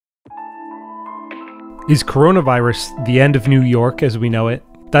Is coronavirus the end of New York as we know it?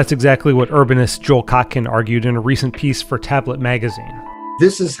 That's exactly what urbanist Joel Kotkin argued in a recent piece for Tablet magazine.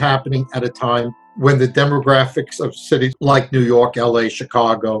 This is happening at a time when the demographics of cities like New York, LA,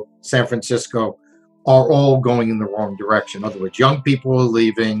 Chicago, San Francisco are all going in the wrong direction. In other words, young people are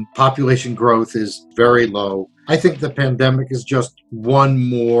leaving, population growth is very low. I think the pandemic is just one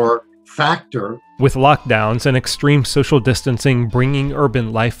more factor. With lockdowns and extreme social distancing bringing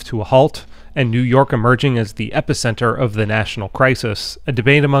urban life to a halt, and New York emerging as the epicenter of the national crisis, a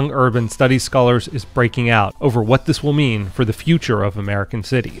debate among urban studies scholars is breaking out over what this will mean for the future of American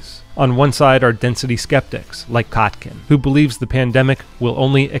cities. On one side are density skeptics, like Kotkin, who believes the pandemic will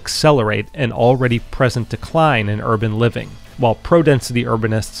only accelerate an already present decline in urban living, while pro-density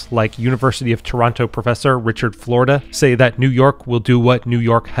urbanists like University of Toronto professor Richard Florida say that New York will do what New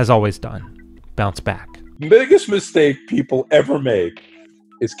York has always done: bounce back. The biggest mistake people ever make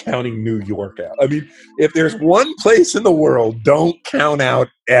is counting New York out. I mean, if there's one place in the world, don't count out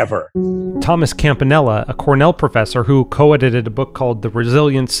ever. Thomas Campanella, a Cornell professor who co-edited a book called The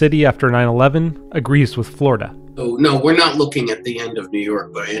Resilient City After 9/11, agrees with Florida. So no, we're not looking at the end of New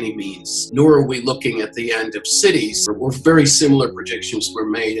York by any means, nor are we looking at the end of cities. Very similar predictions were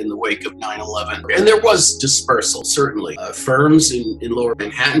made in the wake of 9/11. And there was dispersal, certainly. Firms in lower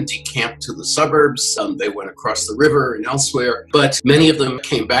Manhattan decamped to the suburbs. They went across the river and elsewhere. But many of them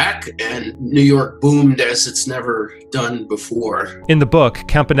came back, and New York boomed as it's never done before. In the book,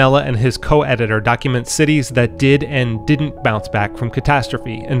 Campanella and his co-editor document cities that did and didn't bounce back from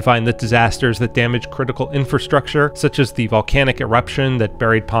catastrophe and find that disasters that damage critical infrastructure, such as the volcanic eruption that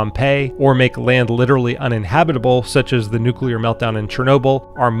buried Pompeii, or make land literally uninhabitable, such as the nuclear meltdown in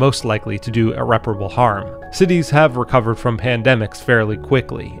Chernobyl, are most likely to do irreparable harm. Cities have recovered from pandemics fairly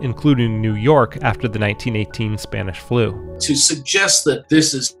quickly, including New York after the 1918 Spanish flu. To suggest that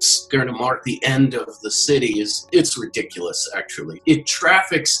this is going to mark the end of the city it's ridiculous, actually. It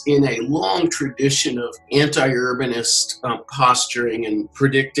traffics in a long tradition of anti-urbanist posturing and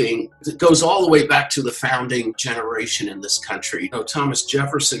predicting. It goes all the way back to the founding generation in this country. Thomas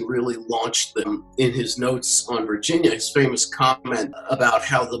Jefferson really launched them in his notes on Virginia, his famous comment about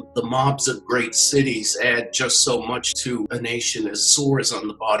how the mobs of great cities add just so much to a nation as sores on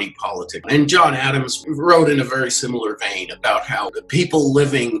the body politic. And John Adams wrote in a very similar vein about how the people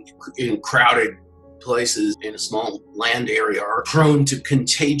living in crowded places in a small land area are prone to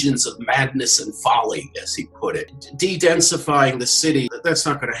contagions of madness and folly, as he put it. De-densifying the city, that's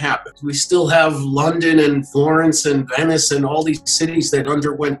not going to happen. We still have London and Florence and Venice and all these cities that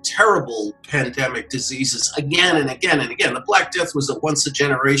underwent terrible pandemic diseases again and again and again. The Black Death was a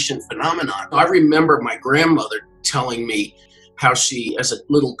once-a-generation phenomenon. I remember my grandmother telling me how she, as a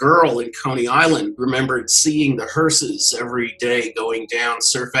little girl in Coney Island, remembered seeing the hearses every day going down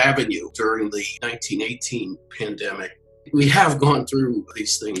Surf Avenue during the 1918 pandemic. We have gone through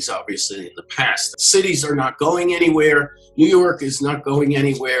these things, obviously, in the past. Cities are not going anywhere. New York is not going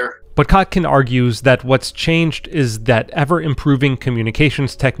anywhere. But Kotkin argues that what's changed is that ever-improving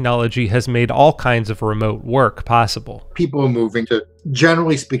communications technology has made all kinds of remote work possible. People are moving to,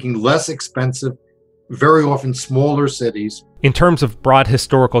 generally speaking, less expensive, very often smaller cities. In terms of broad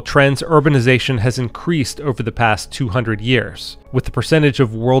historical trends, urbanization has increased over the past 200 years, with the percentage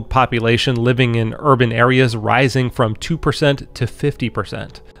of world population living in urban areas rising from 2% to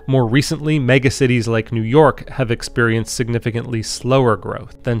 50%. More recently, megacities like New York have experienced significantly slower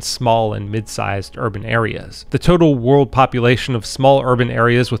growth than small and mid-sized urban areas. The total world population of small urban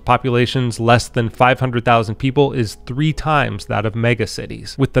areas with populations less than 500,000 people is 3 times that of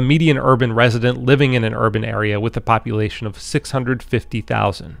megacities, with the median urban resident living in an urban area with a population of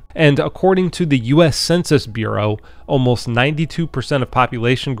 650,000. And according to the U.S. Census Bureau, almost 92% of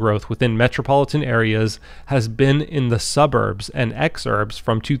population growth within metropolitan areas has been in the suburbs and exurbs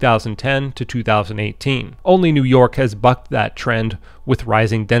from 2010 to 2018. Only New York has bucked that trend with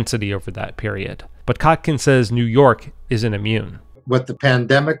rising density over that period. But Kotkin says New York isn't immune. What the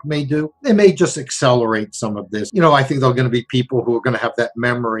pandemic may do, it may just accelerate some of this. I think there are going to be people who are going to have that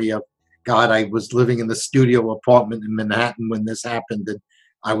memory of, God, I was living in the studio apartment in Manhattan when this happened, and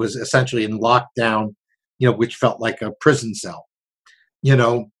I was essentially in lockdown, which felt like a prison cell.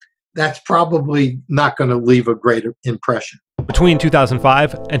 That's probably not going to leave a great impression. Between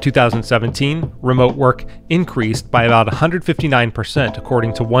 2005 and 2017, remote work increased by about 159%,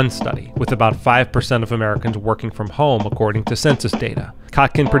 according to one study, with about 5% of Americans working from home, according to census data.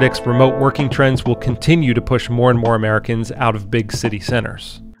 Kotkin predicts remote working trends will continue to push more and more Americans out of big city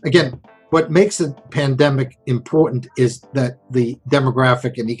centers. Again, what makes the pandemic important is that the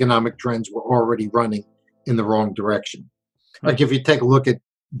demographic and economic trends were already running in the wrong direction. Like if you take a look at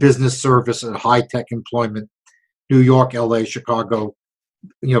business service and high-tech employment. New York, LA, Chicago,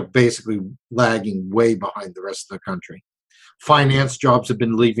 basically lagging way behind the rest of the country. Finance jobs have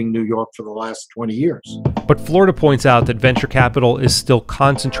been leaving New York for the last 20 years. But Florida points out that venture capital is still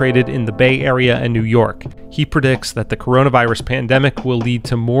concentrated in the Bay Area and New York. He predicts that the coronavirus pandemic will lead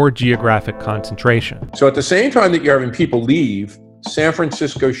to more geographic concentration. So at the same time that you're having people leave, San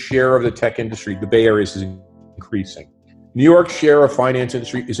Francisco's share of the tech industry, the Bay Area, is increasing. New York's share of finance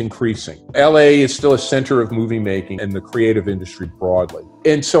industry is increasing. LA is still a center of movie making and the creative industry broadly.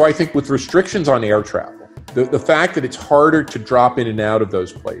 And so I think with restrictions on air travel, the fact that it's harder to drop in and out of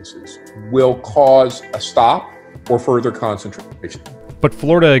those places will cause a stop or further concentration. But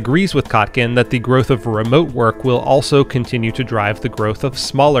Florida agrees with Kotkin that the growth of remote work will also continue to drive the growth of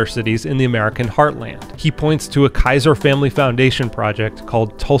smaller cities in the American heartland. He points to a Kaiser Family Foundation project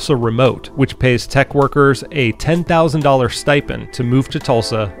called Tulsa Remote, which pays tech workers a $10,000 stipend to move to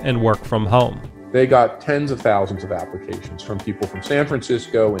Tulsa and work from home. They got tens of thousands of applications from people from San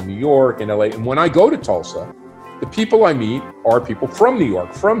Francisco and New York and LA. And when I go to Tulsa, the people I meet are people from New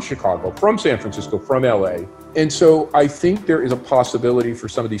York, from Chicago, from San Francisco, from LA. And so I think there is a possibility for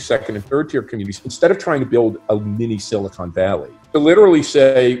some of these second and third tier communities, instead of trying to build a mini Silicon Valley, to literally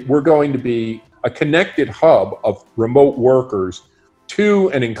say we're going to be a connected hub of remote workers to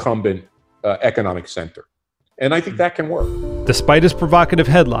an incumbent economic center. And I think that can work. Despite his provocative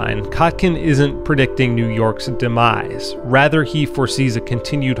headline, Kotkin isn't predicting New York's demise. Rather, he foresees a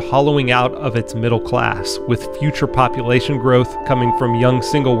continued hollowing out of its middle class, with future population growth coming from young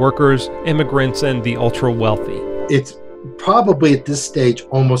single workers, immigrants, and the ultra-wealthy. It's probably at this stage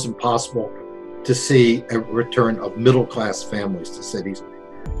almost impossible to see a return of middle-class families to cities.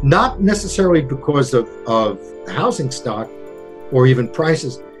 Not necessarily because of housing stock or even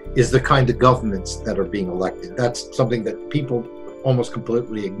prices, is the kind of governments that are being elected. That's something that people almost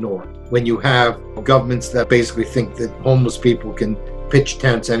completely ignore. When you have governments that basically think that homeless people can pitch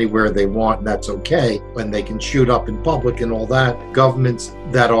tents anywhere they want and that's okay, when they can shoot up in public and all that, governments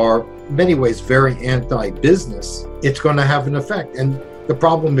that are in many ways very anti-business, it's going to have an effect. And the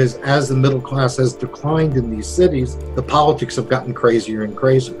problem is, as the middle class has declined in these cities, the politics have gotten crazier and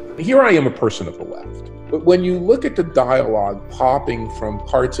crazier. Here I am, a person of the left. But when you look at the dialogue popping from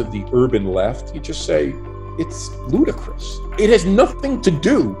parts of the urban left, you just say, it's ludicrous. It has nothing to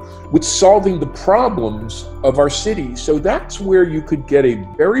do with solving the problems of our cities. So that's where you could get a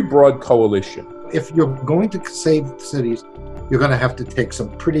very broad coalition. If you're going to save cities, you're going to have to take some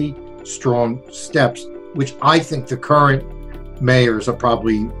pretty strong steps, which I think the current mayors are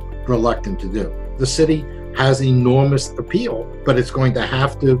probably reluctant to do. The city has enormous appeal, but it's going to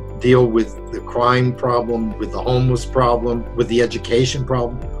have to deal with the crime problem, with the homeless problem, with the education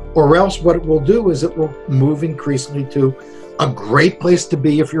problem, or else what it will do is it will move increasingly to a great place to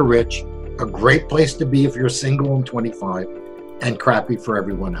be if you're rich, a great place to be if you're single and 25, and crappy for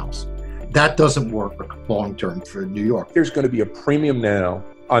everyone else. That doesn't work long-term for New York. There's going to be a premium now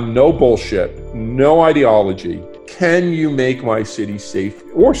on no bullshit, no ideology. Can you make my city safe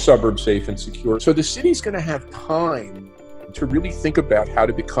or suburb safe and secure? So the city's going to have time to really think about how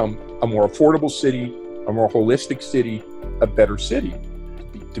to become a more affordable city, a more holistic city, a better city.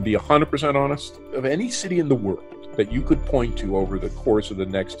 To be 100% honest, of any city in the world that you could point to over the course of the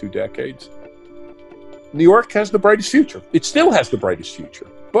next 2 decades, New York has the brightest future. It still has the brightest future,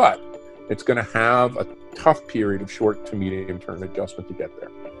 but it's going to have a tough period of short to medium term adjustment to get there.